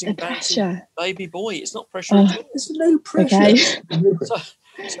amazing baby boy. It's not pressure at all. There's no pressure. Okay. So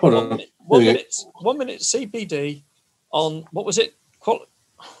hold on. 1 minute CPD on, what was it?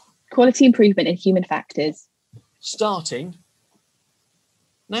 Quality improvement in human factors. Starting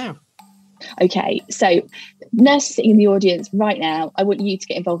now. Okay, so nurses sitting in the audience right now, I want you to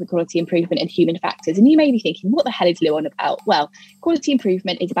get involved in quality improvement and human factors. And you may be thinking, what the hell is Lou on about? Well, quality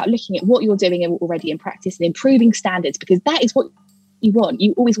improvement is about looking at what you're doing already in practice and improving standards, because that is what you want.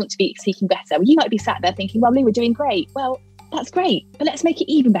 You always want to be seeking better. Well, you might be sat there thinking, well, Lou, we're doing great. Well, that's great, but let's make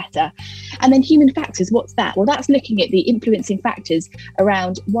it even better. And then human factors, what's that? Well, that's looking at the influencing factors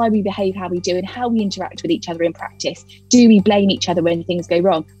around why we behave how we do and how we interact with each other in practice. Do we blame each other when things go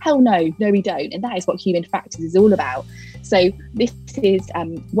wrong? Hell no, we don't. And that is what human factors is all about. So this is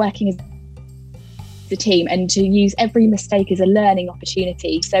working as a team and to use every mistake as a learning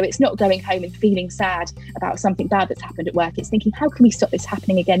opportunity. So it's not going home and feeling sad about something bad that's happened at work. It's thinking, how can we stop this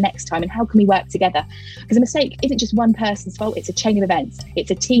happening again next time? And how can we work together? Because a mistake isn't just one person's fault. It's a chain of events. It's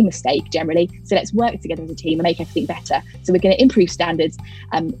a team mistake generally. So let's work together as a team and make everything better. So we're going to improve standards,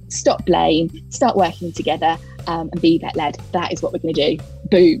 stop blame, start working together, and be vet-led. That is what we're going to do.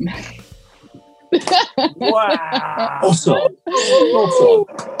 Boom. Wow. Awesome.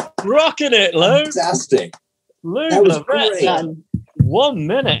 Rocking it, Lou. Fantastic. Lou, that was great. 1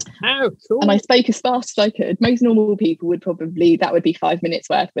 minit. How cool. And I spoke as fast as I could. Most normal people would that would be 5 minutes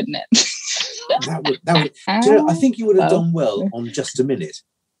worth, wouldn't it? that would. Do you know, I think you would have done well on just a minute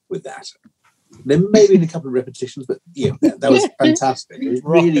with that. There may be a couple of repetitions, but yeah, that was fantastic. It was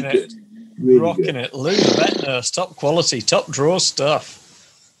really good. Really Rocking good. it. Lou, the vet nurse, top quality, top draw stuff.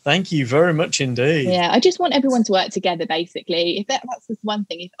 Thank you very much indeed. Yeah, I just want everyone to work together, basically. If that's just one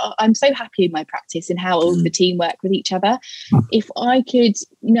thing. I'm so happy in my practice and how all the team work with each other. If I could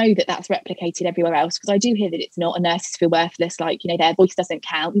know that that's replicated everywhere else, because I do hear that it's not, and nurses feel worthless, like, their voice doesn't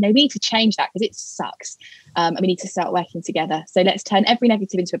count. We need to change that because it sucks. And we need to start working together. So let's turn every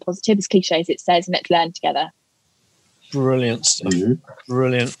negative into a positive, as cliche as it says, and let's learn together. Brilliant stuff.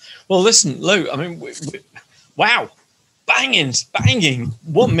 Brilliant. Well, listen, Lou, wow. Banging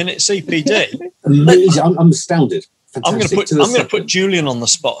 1 minute CPD. Amazing. I'm astounded. Fantastic. I'm going to put Julian on the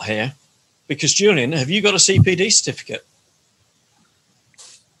spot here, because Julian, have you got a CPD certificate?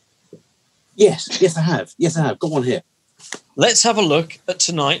 Yes, I have. Got one here. Let's have a look at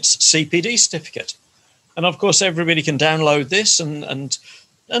tonight's CPD certificate, and of course, everybody can download this and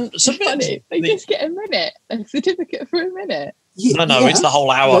submit. They just get a certificate for a minute. No, it's the whole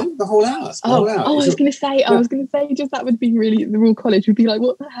hour. No, the whole hour. I was going to say, just that would be really, the Royal College would be like,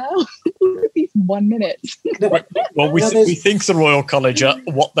 what the hell? These 1 minute. Well, we think the Royal College are,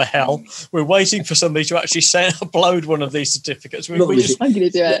 what the hell? We're waiting for somebody to actually upload one of these certificates. I'm going to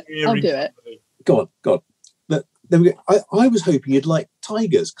do it. I'll do it. Go on. Look, there we go. I was hoping you'd like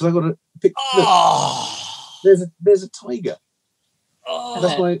tigers, because I got a picture. There's a tiger.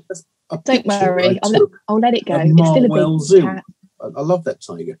 That's why. Don't worry, I'll let it go. It's still a big cat. I love that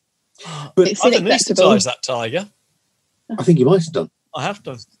tiger. But I anaesthetised that tiger. I think you might have done. I have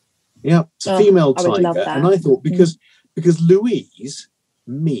done. Yeah, it's a female tiger. And I thought, because because Louise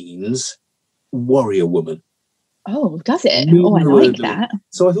means warrior woman. Oh, does it? Oh, I like that.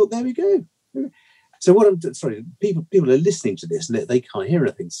 So I thought, there we go. So people are listening to this and they can't hear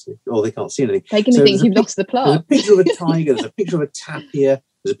anything, or they can't see anything. They're going to think you've lost the plot. There's a picture of a tiger, there's a picture of a tapir,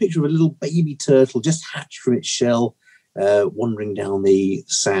 there's a picture of a little baby turtle just hatched from its shell, wandering down the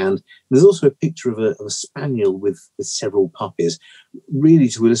sand. And there's also a picture of a spaniel with several puppies, really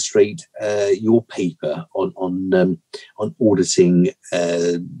to illustrate your paper on auditing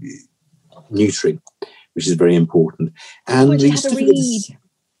neutering, which is very important. And the certificates,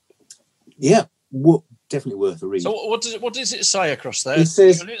 yeah, definitely worth a read. So what does it say across there? It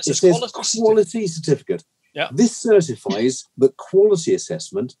says quality certificate. Yeah. This certifies that quality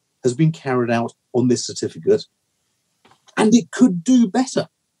assessment has been carried out on this certificate, and it could do better.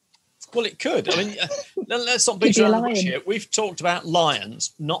 Well, it could. I mean, let's not beat around the bush here. We've talked about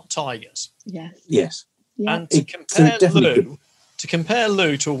lions, not tigers. Yes. Yeah. And to compare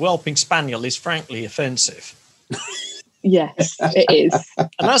Lou to a whelping spaniel is frankly offensive. Yes, it is.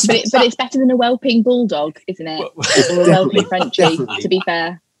 But it's better than a whelping bulldog, isn't it? Or a whelping Frenchie, to be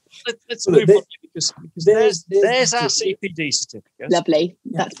fair. Let's move on, because there's our CPD certificate. Lovely.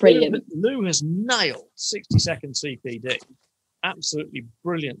 That's brilliant. Lou has nailed 60-second CPD absolutely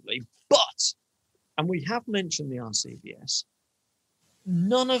brilliantly. But, and we have mentioned the RCVS,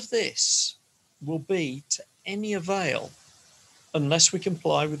 none of this will be to any avail unless we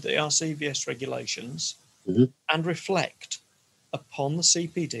comply with the RCVS regulations and reflect upon the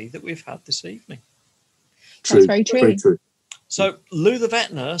CPD that we've had this evening. That's very true. Very true. So, Lou the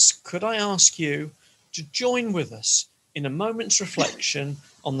vet nurse, could I ask you to join with us in a moment's reflection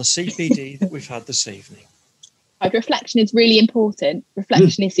on the CPD that we've had this evening? Reflection is really important.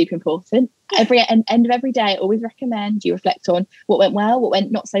 Reflection is super important. End of every day, I always recommend you reflect on what went well, what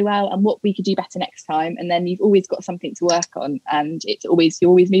went not so well, and what we could do better next time. And then you've always got something to work on, and you're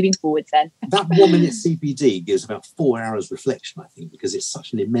always moving forwards then. That 1 minute CPD gives about 4 hours reflection, I think, because it's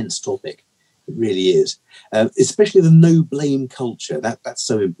such an immense topic. It really is. Especially the no blame culture. That's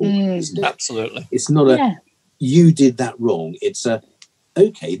so important, isn't it? Absolutely. It's not you did that wrong. It's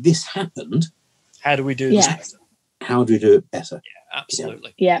okay, this happened. How do we do this better? How do we do it better? Yeah,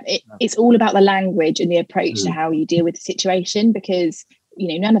 absolutely. Yeah, it's all about the language and the approach to how you deal with the situation, because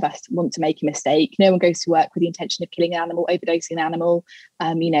none of us want to make a mistake. No one goes to work with the intention of killing an animal, overdosing an animal,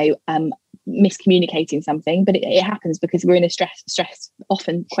 miscommunicating something, but it happens because we're in a stress,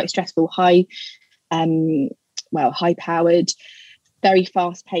 often quite stressful, high powered, very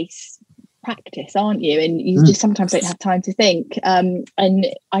fast paced practice, aren't you? And you just sometimes don't have time to think. And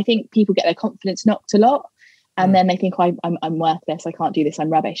I think people get their confidence knocked a lot. And then they think, I'm worthless, I can't do this,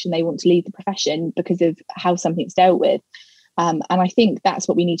 I'm rubbish. And they want to leave the profession because of how something's dealt with. And I think that's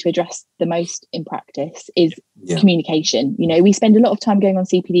what we need to address the most in practice is communication. We spend a lot of time going on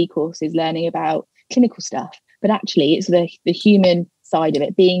CPD courses, learning about clinical stuff, but actually it's the human side of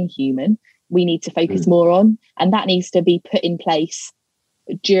it, being human, we need to focus more on. And that needs to be put in place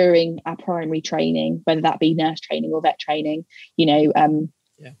during our primary training, whether that be nurse training or vet training,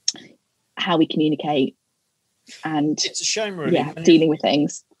 how we communicate. And it's a shame, really. Dealing with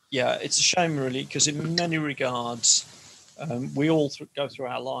things. Yeah, it's a shame, really, because in many regards, we all go through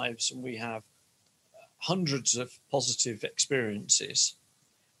our lives and we have hundreds of positive experiences,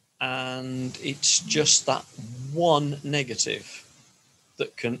 and it's just that one negative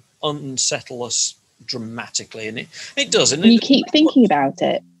that can unsettle us dramatically, and it does. And you keep thinking about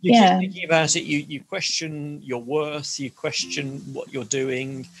it. You keep thinking about it. You question your worth. You question what you're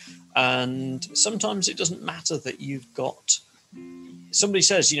doing. And sometimes it doesn't matter that you've got, somebody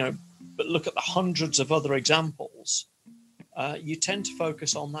says, but look at the hundreds of other examples. You tend to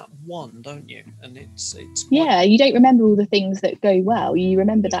focus on that one, don't you? And it's you don't remember all the things that go well. You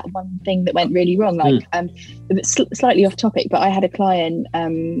remember that one thing that went really wrong. Like slightly off topic, but I had a client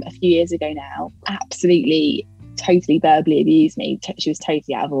a few years ago now, absolutely, totally verbally abused me. She was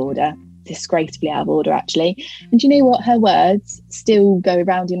totally out of order. Disgracefully out of order, actually. And you know what, her words still go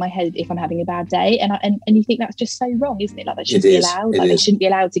around in my head if I'm having a bad day, and you think that's just so wrong, isn't it? Like that shouldn't be allowed. They shouldn't be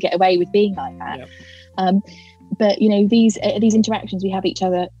allowed to get away with being like that. But these interactions we have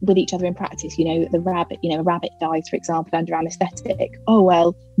with each other in practice, the rabbit, a rabbit dies, for example, under anaesthetic. Oh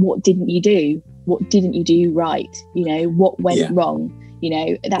well, what didn't you do? What didn't you do right? What went wrong?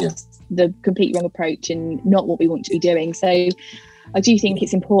 That's the complete wrong approach and not what we want to be doing. So I do think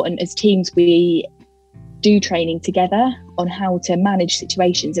it's important as teams we do training together on how to manage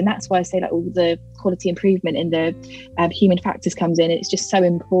situations, and that's why I say that all the quality improvement and the human factors comes in. It's just so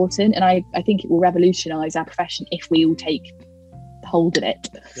important, and I think it will revolutionise our profession if we all take hold of it.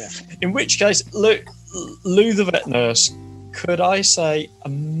 Yeah. In which case, look, Lou the vet nurse, could I say a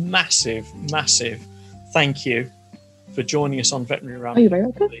massive thank you for joining us on Veterinary Ramblings? You're very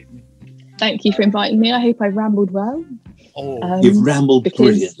welcome. Thank you for inviting me. I hope I've rambled well. You've rambled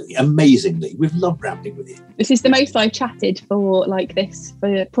brilliantly, amazingly. We've loved rambling with you. This is the most I've chatted for like this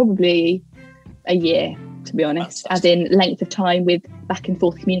for probably a year, to be honest, as in length of time with back and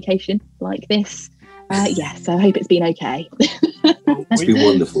forth communication like this. So I hope it's been okay. It's been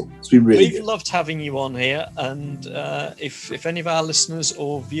wonderful. It's been really good. We've loved having you on here, and if any of our listeners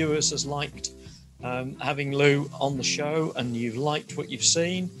or viewers has liked having Lou on the show and you've liked what you've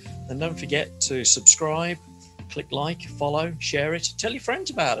seen, then don't forget to subscribe, click like, follow, share it, tell your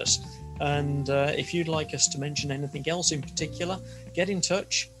friends about us. And if you'd like us to mention anything else in particular, get in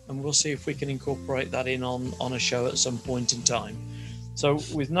touch and we'll see if we can incorporate that in on a show at some point in time. So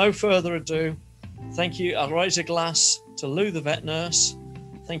with no further ado, thank you. I'll raise a glass to Lou the vet nurse.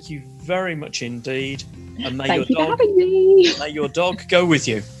 Thank you very much indeed. And may your dog go with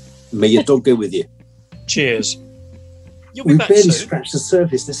you. May your dog go with you. Cheers. You'll be We've back barely soon. scratched the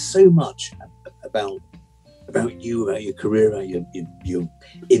surface. There's so much about you, about your career, about your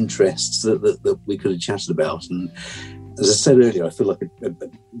interests that we could have chatted about. And as I said earlier, I feel like a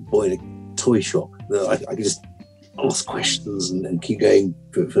boy in a toy shop. That I could just ask questions and keep going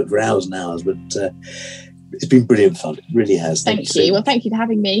for hours and hours. But it's been brilliant fun. It really has. Thank you. Well, thank you for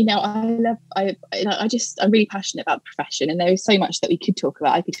having me. Now, I'm really passionate about the profession, and there is so much that we could talk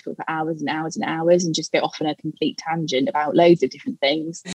about. I could talk for hours and hours and hours and just go off on a complete tangent about loads of different things.